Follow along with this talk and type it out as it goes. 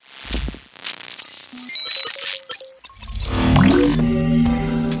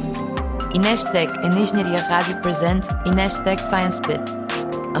Inestec and Engenharia Rádio present Inestec Science Bit,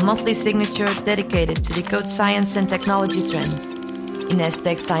 a monthly signature dedicated to decode science and technology trends.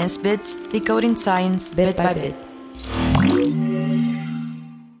 Inestec Science Bits, decoding science bit by bit.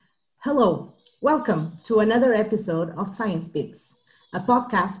 Hello, welcome to another episode of Science Bits, a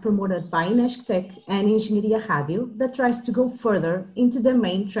podcast promoted by Inestec and Engenharia Rádio that tries to go further into the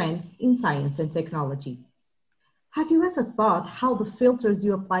main trends in science and technology. Have you ever thought how the filters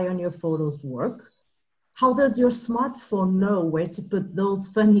you apply on your photos work? How does your smartphone know where to put those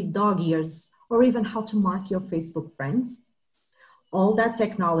funny dog ears, or even how to mark your Facebook friends? All that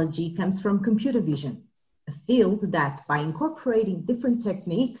technology comes from computer vision, a field that, by incorporating different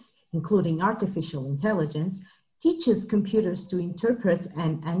techniques, including artificial intelligence, teaches computers to interpret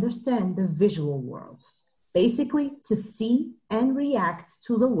and understand the visual world, basically to see and react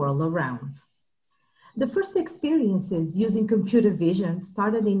to the world around. The first experiences using computer vision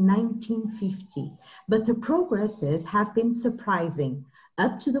started in 1950, but the progresses have been surprising,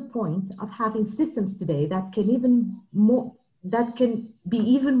 up to the point of having systems today that can be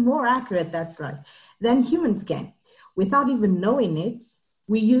even more accurate, than humans can. Without even knowing it,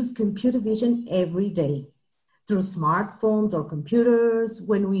 we use computer vision every day. Through smartphones or computers,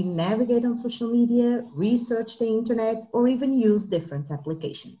 when we navigate on social media, research the internet, or even use different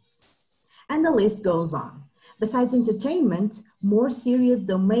applications. And the list goes on. Besides entertainment, more serious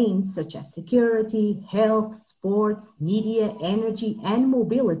domains such as security, health, sports, media, energy, and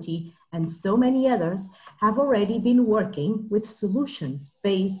mobility, and so many others have already been working with solutions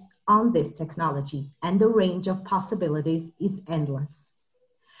based on this technology, and the range of possibilities is endless.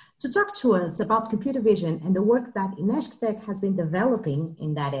 To talk to us about computer vision and the work that Inestec has been developing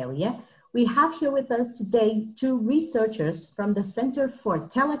in that area, we have here with us today two researchers from the Center for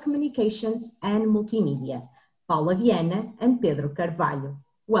Telecommunications and Multimedia, Paula Viana and Pedro Carvalho.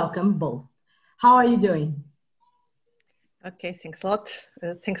 Welcome both. How are you doing? Okay, thanks a lot.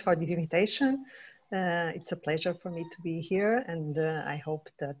 Thanks for the invitation. It's a pleasure for me to be here, and I hope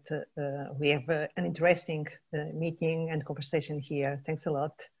that we have an interesting meeting and conversation here. Thanks a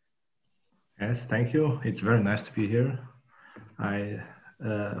lot. Yes, thank you. It's very nice to be here. I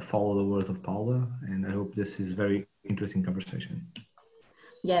follow the words of Paula, and I hope this is very interesting conversation.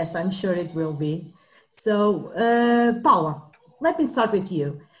 Yes, I'm sure it will be. So, Paula, let me start with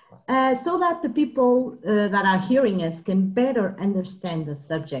you. So that the people that are hearing us can better understand the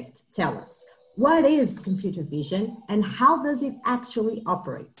subject, tell us, what is computer vision and how does it actually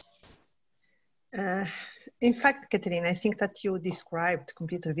operate? In fact, Catherine, I think that you described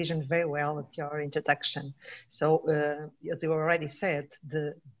computer vision very well at your introduction. So, as you already said,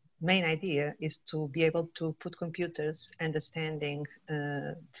 the main idea is to be able to put computers understanding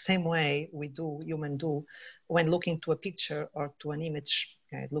the same way humans do, when looking to a picture or to an image,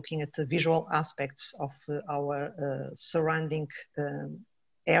 looking at the visual aspects of our surrounding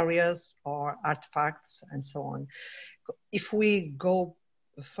areas or artifacts and so on. If we go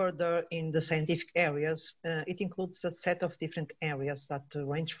further in the scientific areas, it includes a set of different areas that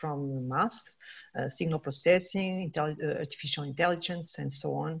range from math, signal processing, artificial intelligence, and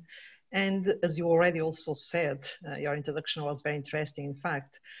so on. And as you already also said, your introduction was very interesting. In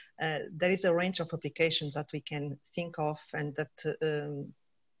fact, there is a range of applications that we can think of and that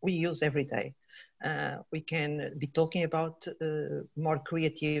we use every day. We can be talking about more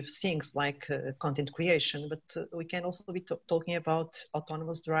creative things like content creation, but we can also be talking about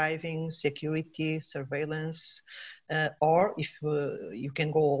autonomous driving, security, surveillance, or if you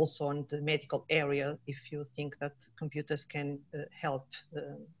can go also on the medical area if you think that computers can help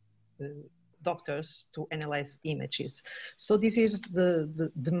doctors to analyze images. So this is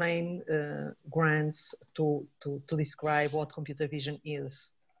the main grounds to describe what computer vision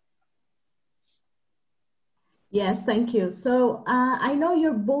is. Yes, thank you. So I know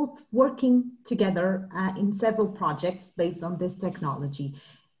you're both working together in several projects based on this technology.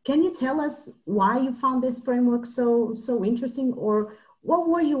 Can you tell us why you found this framework so interesting, or what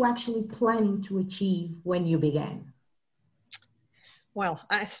were you actually planning to achieve when you began? Well,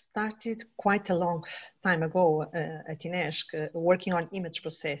 I started quite a long time ago at Inestec working on image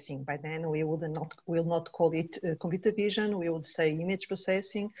processing. By then, we will not call it computer vision. We would say image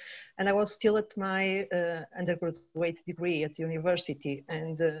processing. And I was still at my undergraduate degree at the university.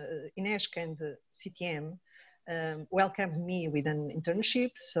 And Inestec and CTM welcomed me with an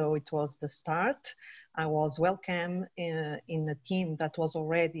internship. So it was the start. I was welcomed in a team that was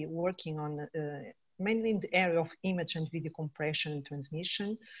already working on mainly in the area of image and video compression and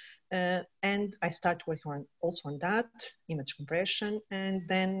transmission. And I started working also on that, image compression. And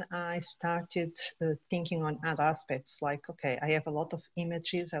then I started thinking on other aspects like, okay, I have a lot of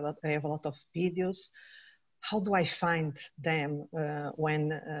images, I have a lot of videos. How do I find them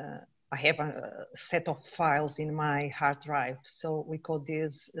when I have a set of files in my hard drive? So we call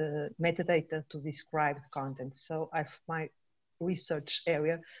this metadata to describe the content. So my research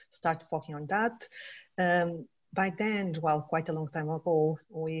area started focusing on that. By then, well, quite a long time ago,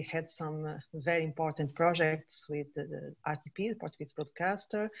 we had some very important projects with the RTP, the Portuguese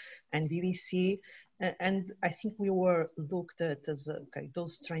broadcaster, and BBC. And I think we were looked at as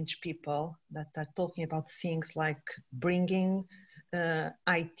those strange people that are talking about things like bringing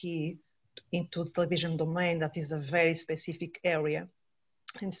IT into the television domain that is a very specific area.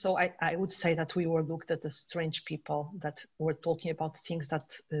 And so I would say that we were looked at as strange people that were talking about things that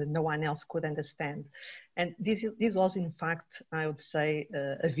no one else could understand. And this was, in fact, I would say,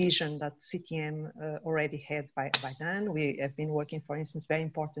 a vision that CTM already had by then. We have been working, for instance, very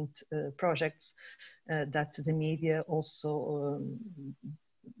important projects that the media also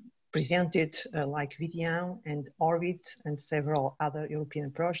presented, like VDM and Orbit and several other European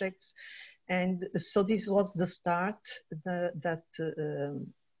projects. And so this was the start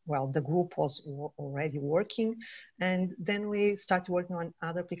well, the group was already working. And then we started working on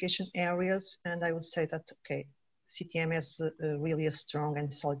other application areas. And I would say that, okay, CTM has really a strong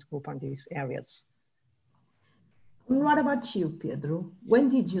and solid group on these areas. What about you, Pedro? When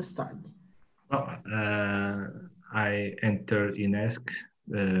did you start? Well, I entered INESC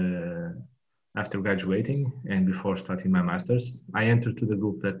after graduating and before starting my master's. I entered to the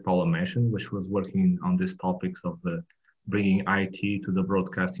group that Paula mentioned, which was working on these topics of bringing IT to the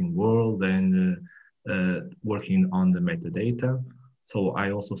broadcasting world and working on the metadata. So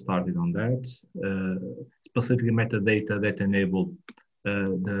I also started on that, specifically metadata that enabled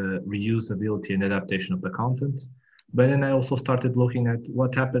the reusability and adaptation of the content. But then I also started looking at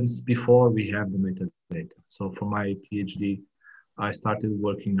what happens before we have the metadata. So for my PhD, I started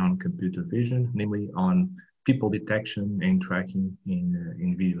working on computer vision, namely on people detection and tracking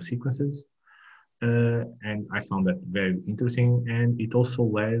in video sequences. And I found that very interesting. And it also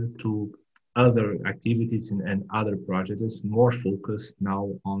led to other activities and other projects more focused now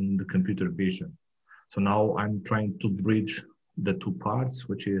on the computer vision. So now I'm trying to bridge the two parts,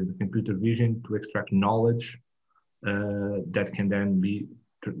 which is computer vision to extract knowledge that can then be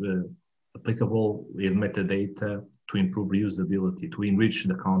applicable with metadata to improve reusability, to enrich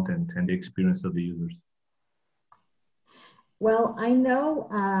the content and the experience of the users. Well, I know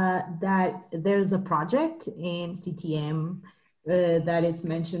that there's a project in CTM that it's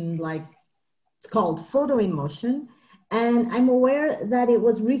mentioned, like it's called Photo in Motion. And I'm aware that it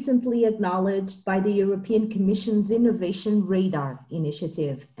was recently acknowledged by the European Commission's Innovation Radar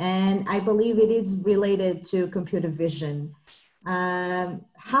initiative. And I believe it is related to computer vision.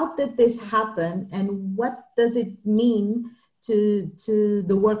 How did this happen and what does it mean to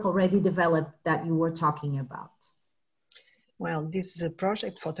the work already developed that you were talking about? Well, this is a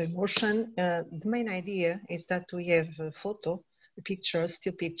project, Photo in Motion. The main idea is that we have a photo, a picture,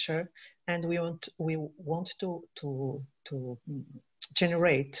 still picture, and we want to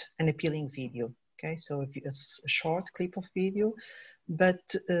generate an appealing video. Okay, so it's a short clip of video. But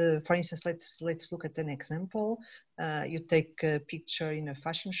for instance, let's look at an example. You take a picture in a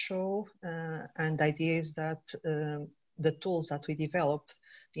fashion show, and the idea is that the tools that we developed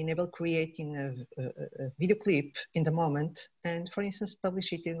enable creating a video clip in the moment and, for instance,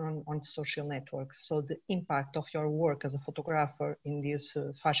 publish it on social networks. So the impact of your work as a photographer in this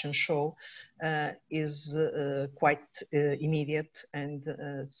fashion show is quite immediate, and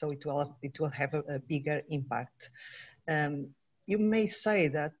so it will have a bigger impact. You may say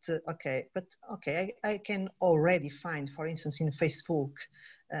that, I can already find, for instance, in Facebook,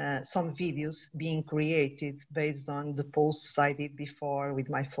 some videos being created based on the posts I did before with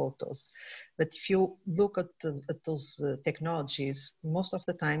my photos. But if you look at those technologies, most of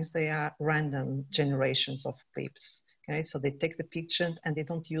the times they are random generations of clips. Okay, so they take the picture and they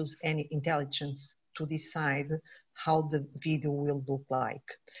don't use any intelligence to decide how the video will look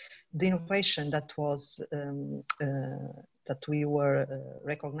like. The innovation that was that we were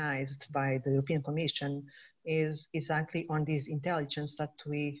recognized by the European Commission is exactly on this intelligence that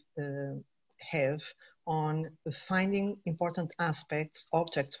we have on finding important aspects,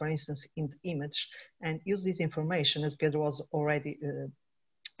 objects, for instance, in the image, and use this information, as Pedro was already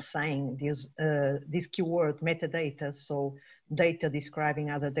saying, this keyword metadata, so data describing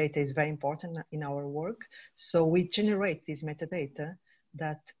other data is very important in our work. So we generate this metadata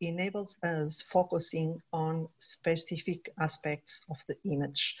that enables us focusing on specific aspects of the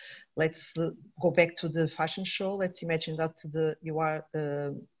image. Let's go back to the fashion show. Let's imagine that you are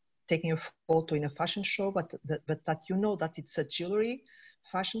taking a photo in a fashion show, but that you know that it's a jewelry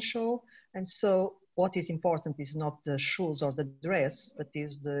fashion show. And so what is important is not the shoes or the dress, but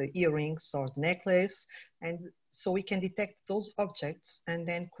is the earrings or the necklace. And so we can detect those objects and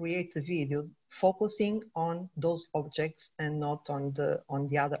then create a video focusing on those objects and not on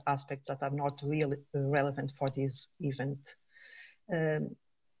the other aspects that are not really relevant for this event.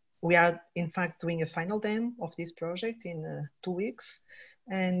 We are in fact doing a final demo of this project in 2 weeks,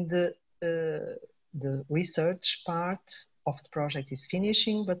 and the research part of the project is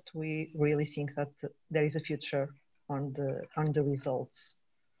finishing, but we really think that there is a future on the results.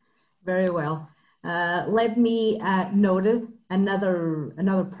 Very well. Let me note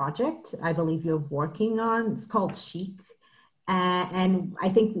another project I believe you're working on. It's called Chic. And I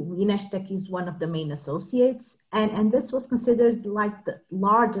think Inestec is one of the main associates. And this was considered like the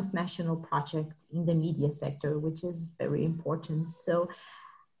largest national project in the media sector, which is very important. So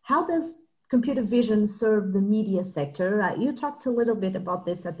how does computer vision serve the media sector? You talked a little bit about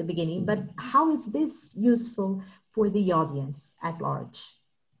this at the beginning, but how is this useful for the audience at large?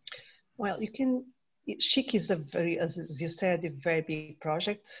 Well, Chic is as you said, a very big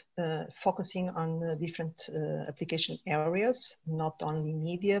project, focusing on different application areas, not only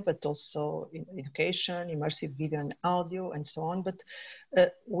media, but also in education, immersive video and audio, and so on.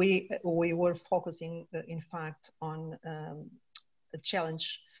 But we were focusing, in fact, on a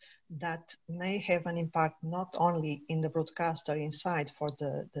challenge that may have an impact not only in the broadcaster inside for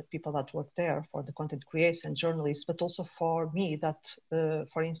the people that work there, for the content creators and journalists, but also for me that,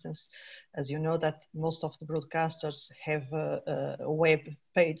 for instance, as you know, that most of the broadcasters have a web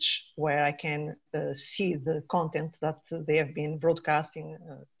page where I can see the content that they have been broadcasting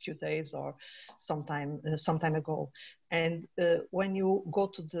a few days or some time ago. And when you go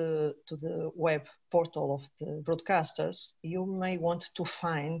to the web portal of the broadcasters, you may want to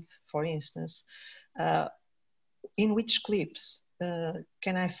find, for instance, in which clips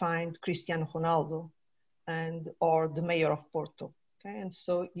can I find Cristiano Ronaldo or the mayor of Porto. Okay? And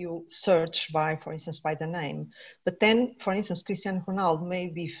so you search for instance, by the name. But then, for instance, Cristiano Ronaldo may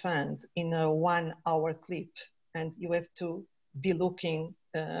be found in a 1 hour clip, and you have to be looking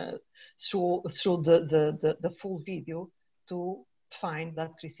through the full video to find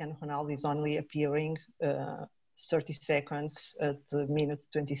that Cristiano Ronaldo is only appearing 30 seconds at the minute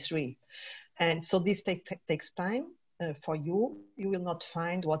 23. And so this takes time for you. You will not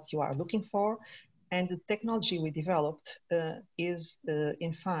find what you are looking for. And the technology we developed is,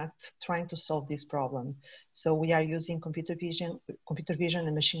 in fact, trying to solve this problem. So we are using computer vision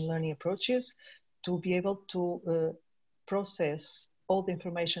and machine learning approaches to be able to process all the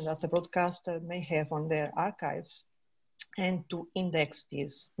information that the broadcaster may have on their archives and to index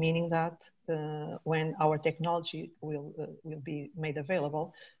this, meaning that when our technology will be made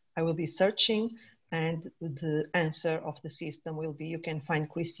available, I will be searching, and the answer of the system will be, you can find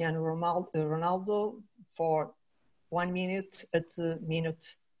Cristiano Ronaldo for 1 minute at the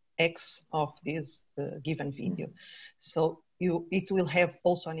minute X of this given video. So it will have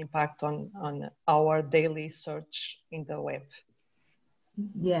also an impact on our daily search in the web.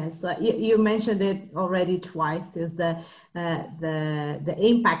 Yes, you mentioned it already twice, is the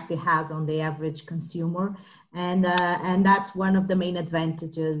impact it has on the average consumer. And that's one of the main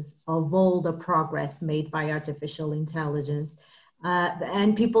advantages of all the progress made by artificial intelligence.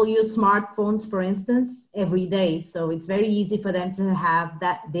 And people use smartphones, for instance, every day. So it's very easy for them to have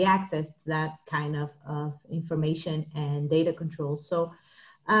the access to that kind of information and data control. So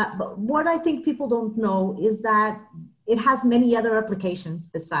but what I think people don't know is that it has many other applications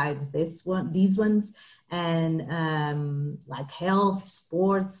besides these ones, and like health,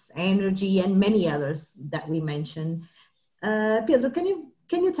 sports, energy, and many others that we mentioned. Pedro,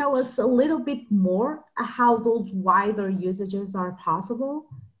 can you tell us a little bit more how those wider usages are possible?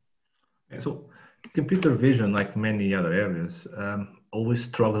 So computer vision, like many other areas, always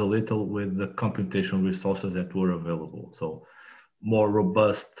struggled a little with the computational resources that were available. So more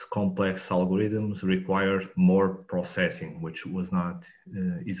robust, complex algorithms require more processing, which was not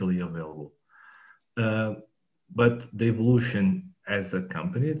easily available. But the evolution has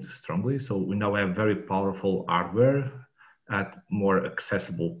accompanied strongly. So we now have very powerful hardware at more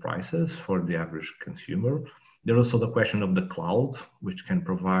accessible prices for the average consumer. There's also the question of the cloud, which can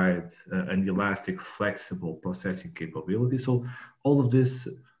provide an elastic, flexible processing capability. So all of this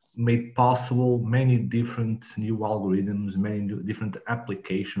made possible many different new algorithms, many different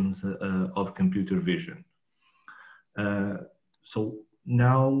applications of computer vision. So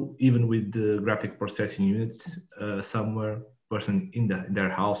now, even with the graphic processing units, somewhere person in their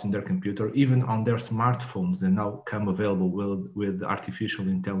house, in their computer, even on their smartphones, they now come available with artificial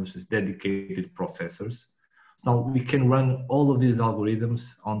intelligence dedicated processors. So we can run all of these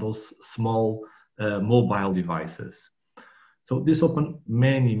algorithms on those small mobile devices. So this opens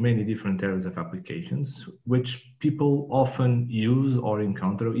many different areas of applications, which people often use or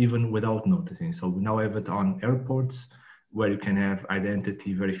encounter even without noticing. So we now have it on airports, where you can have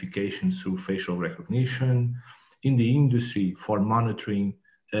identity verification through facial recognition. In the industry, for monitoring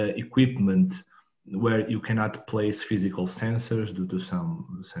equipment, where you cannot place physical sensors due to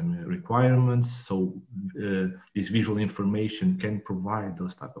some requirements. So this visual information can provide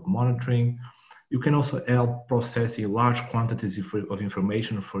those type of monitoring. You can also help processing large quantities of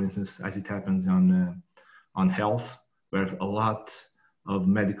information, for instance, as it happens on health, where a lot of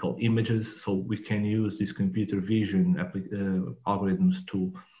medical images. So we can use these computer vision algorithms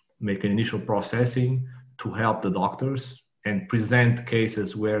to make an initial processing to help the doctors and present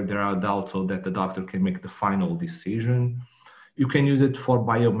cases where there are doubts so that the doctor can make the final decision. You can use it for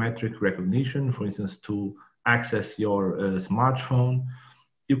biometric recognition, for instance, to access your smartphone.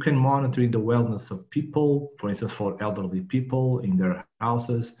 You can monitor the wellness of people, for instance, for elderly people in their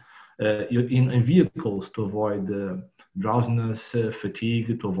houses, in vehicles to avoid drowsiness,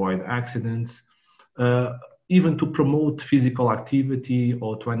 fatigue, to avoid accidents, even to promote physical activity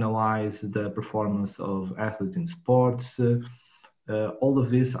or to analyze the performance of athletes in sports. All of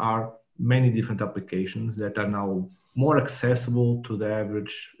these are many different applications that are now more accessible to the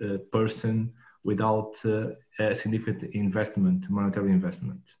average person without a significant investment, monetary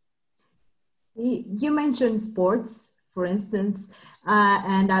investment. You mentioned sports, for instance,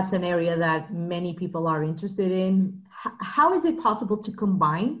 and that's an area that many people are interested in. How is it possible to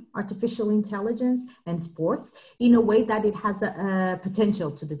combine artificial intelligence and sports in a way that it has a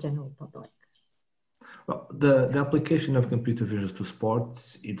potential to the general public? Well, the application of computer vision to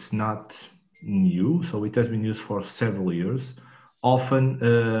sports, it's not new. So it has been used for several years, often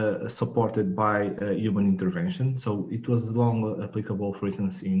supported by human intervention. So it was long applicable, for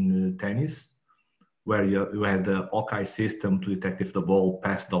instance, in tennis, where you had the Hawkeye system to detect if the ball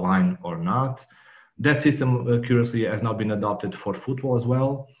passed the line or not. That system, curiously, has now been adopted for football as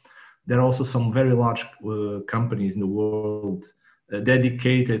well. There are also some very large companies in the world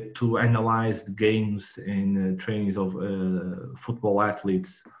dedicated to analyze the games and trainings of football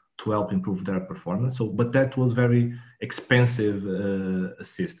athletes to help improve their performance. So, but that was very expensive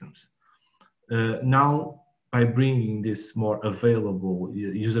systems. Now, by bringing this more available,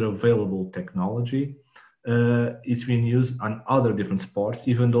 user-available technology, it's been used on other different sports,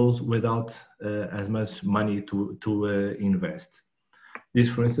 even those without as much money to invest. This,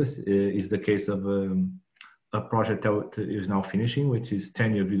 for instance, is the case of a project that is now finishing, which is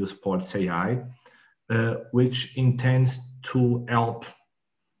Tennis Video Sports AI, which intends to help,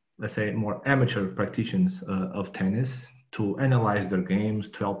 let's say, more amateur practitioners of tennis to analyze their games,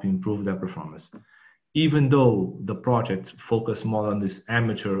 to help improve their performance. Even though the project focuses more on this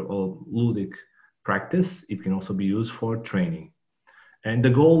amateur or ludic practice, it can also be used for training. And the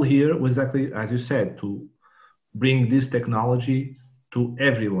goal here was exactly, as you said, to bring this technology to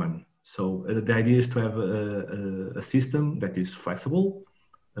everyone. So the idea is to have a system that is flexible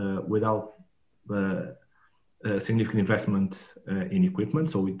without significant investment in equipment.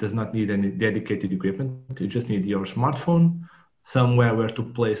 So it does not need any dedicated equipment. You just need your smartphone, somewhere where to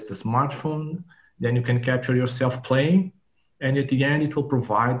place the smartphone. Then you can capture yourself playing. And at the end, it will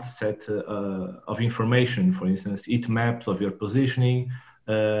provide a set of information. For instance, heat maps of your positioning,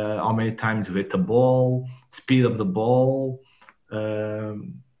 how many times you hit the ball, speed of the ball.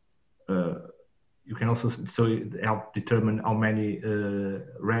 You can also help determine how many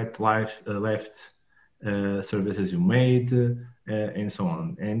left services you made, and so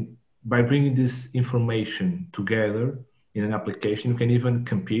on. And by bringing this information together in an application, you can even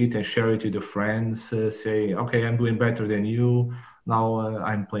compete and share it with your friends, say, okay, I'm doing better than you, now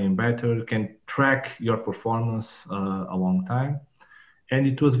I'm playing better. You can track your performance a long time. And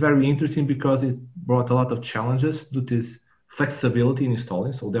it was very interesting because it brought a lot of challenges due to this flexibility in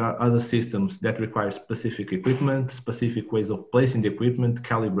installing. So there are other systems that require specific equipment, specific ways of placing the equipment,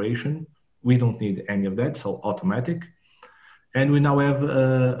 calibration. We don't need any of that, so automatic. And we now have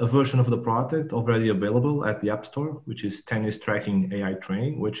a version of the product already available at the App Store, which is Tennis Tracking AI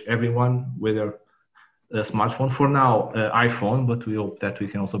Training, which everyone with their smartphone, for now iPhone, but we hope that we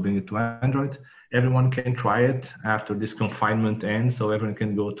can also bring it to Android. Everyone can try it after this confinement ends, so everyone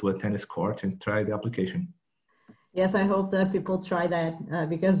can go to a tennis court and try the application. Yes, I hope that people try that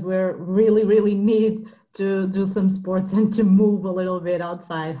because we really need to do some sports and to move a little bit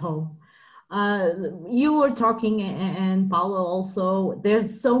outside home. You were talking, and Paulo also,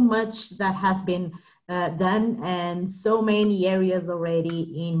 there's so much that has been done and so many areas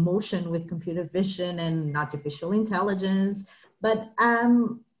already in motion with computer vision and artificial intelligence. But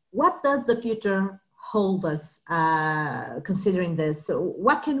what does the future hold us considering this? So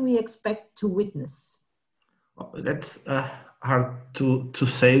what can we expect to witness? That's hard to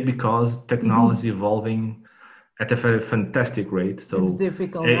say because technology is evolving at a very fantastic rate. So it's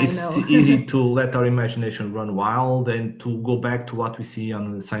difficult. It's I know. easy to let our imagination run wild and to go back to what we see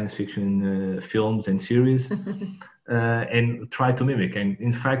on science fiction films and series and try to mimic. And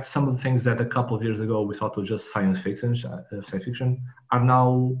in fact, some of the things that a couple of years ago we thought were just science fiction are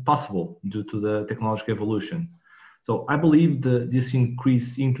now possible due to the technological evolution. So I believe this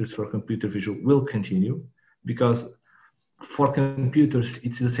increased interest for computer vision will continue because for computers,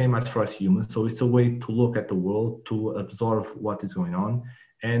 it's the same as for us humans. So it's a way to look at the world, to absorb what is going on.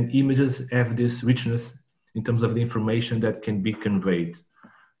 And images have this richness in terms of the information that can be conveyed.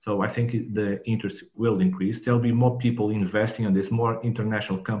 So I think the interest will increase. There'll be more people investing on this, more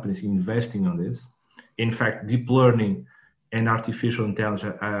international companies investing on this. In fact, deep learning and artificial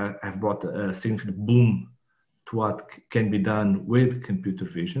intelligence have brought a significant boom to what can be done with computer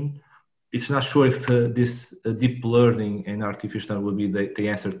vision. It's not sure if this deep learning and artificial will be the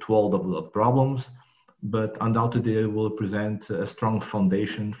answer to all of the problems, but undoubtedly it will present a strong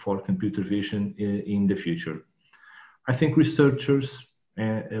foundation for computer vision in the future. I think researchers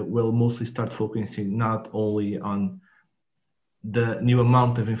will mostly start focusing not only on the new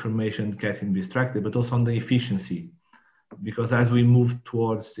amount of information getting extracted, but also on the efficiency. Because as we move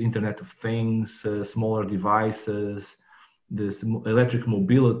towards Internet of Things, smaller devices, this electric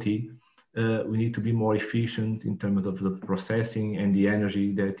mobility, we need to be more efficient in terms of the processing and the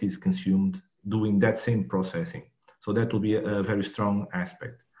energy that is consumed doing that same processing. So that will be a very strong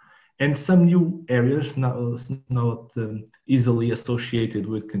aspect. And some new areas not easily associated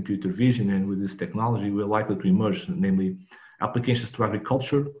with computer vision and with this technology will likely to emerge, namely applications to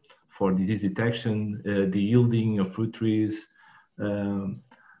agriculture for disease detection, the yielding of fruit trees,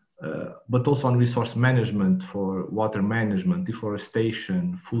 but also on resource management for water management,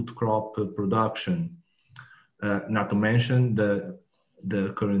 deforestation, food crop production, not to mention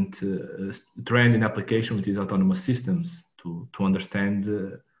the current trend in application, which is autonomous systems to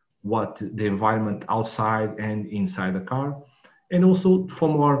understand what the environment outside and inside the car, and also for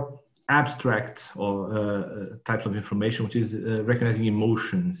more abstract or types of information, which is recognizing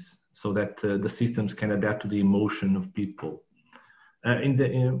emotions so that the systems can adapt to the emotion of people.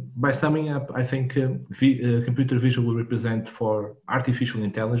 By summing up, I think computer vision will represent for artificial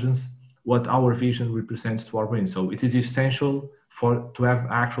intelligence what our vision represents to our brain. So it is essential to have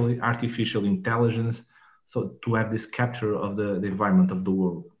actually artificial intelligence, so to have this capture of the environment of the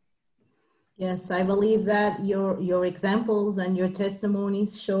world. Yes, I believe that your examples and your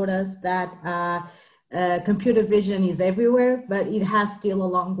testimonies showed us that computer vision is everywhere, but it has still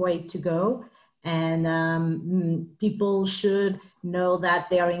a long way to go. And people should know that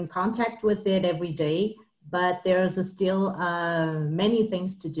they are in contact with it every day, but there's still many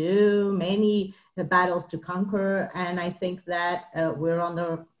things to do, many battles to conquer. And I think that we're on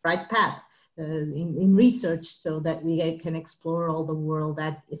the right path in research so that we can explore all the world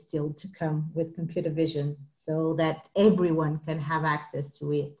that is still to come with computer vision so that everyone can have access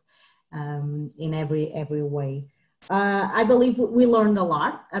to it in every way. I believe we learned a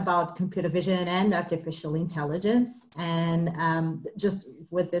lot about computer vision and artificial intelligence and just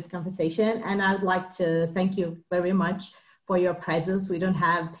with this conversation. And I would like to thank you very much for your presence. We don't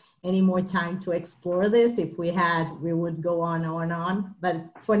have any more time to explore this. If we had, we would go on and on. But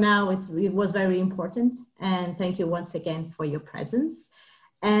for now, it was very important. And thank you once again for your presence.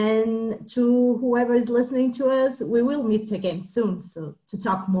 And to whoever is listening to us, we will meet again soon so to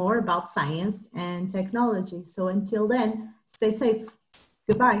talk more about science and technology. So until then, stay safe.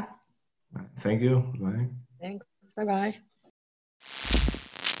 Goodbye. Thank you. Bye. Thanks. Bye-bye.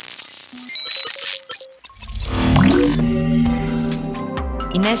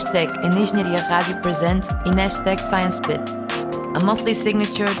 Inestec and Engenharia Rádio present Inestec Science Bit, a monthly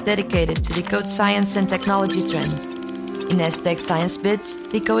signature dedicated to decode science and technology trends. Inestec Science Bits,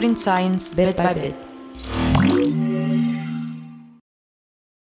 decoding science bit by bit.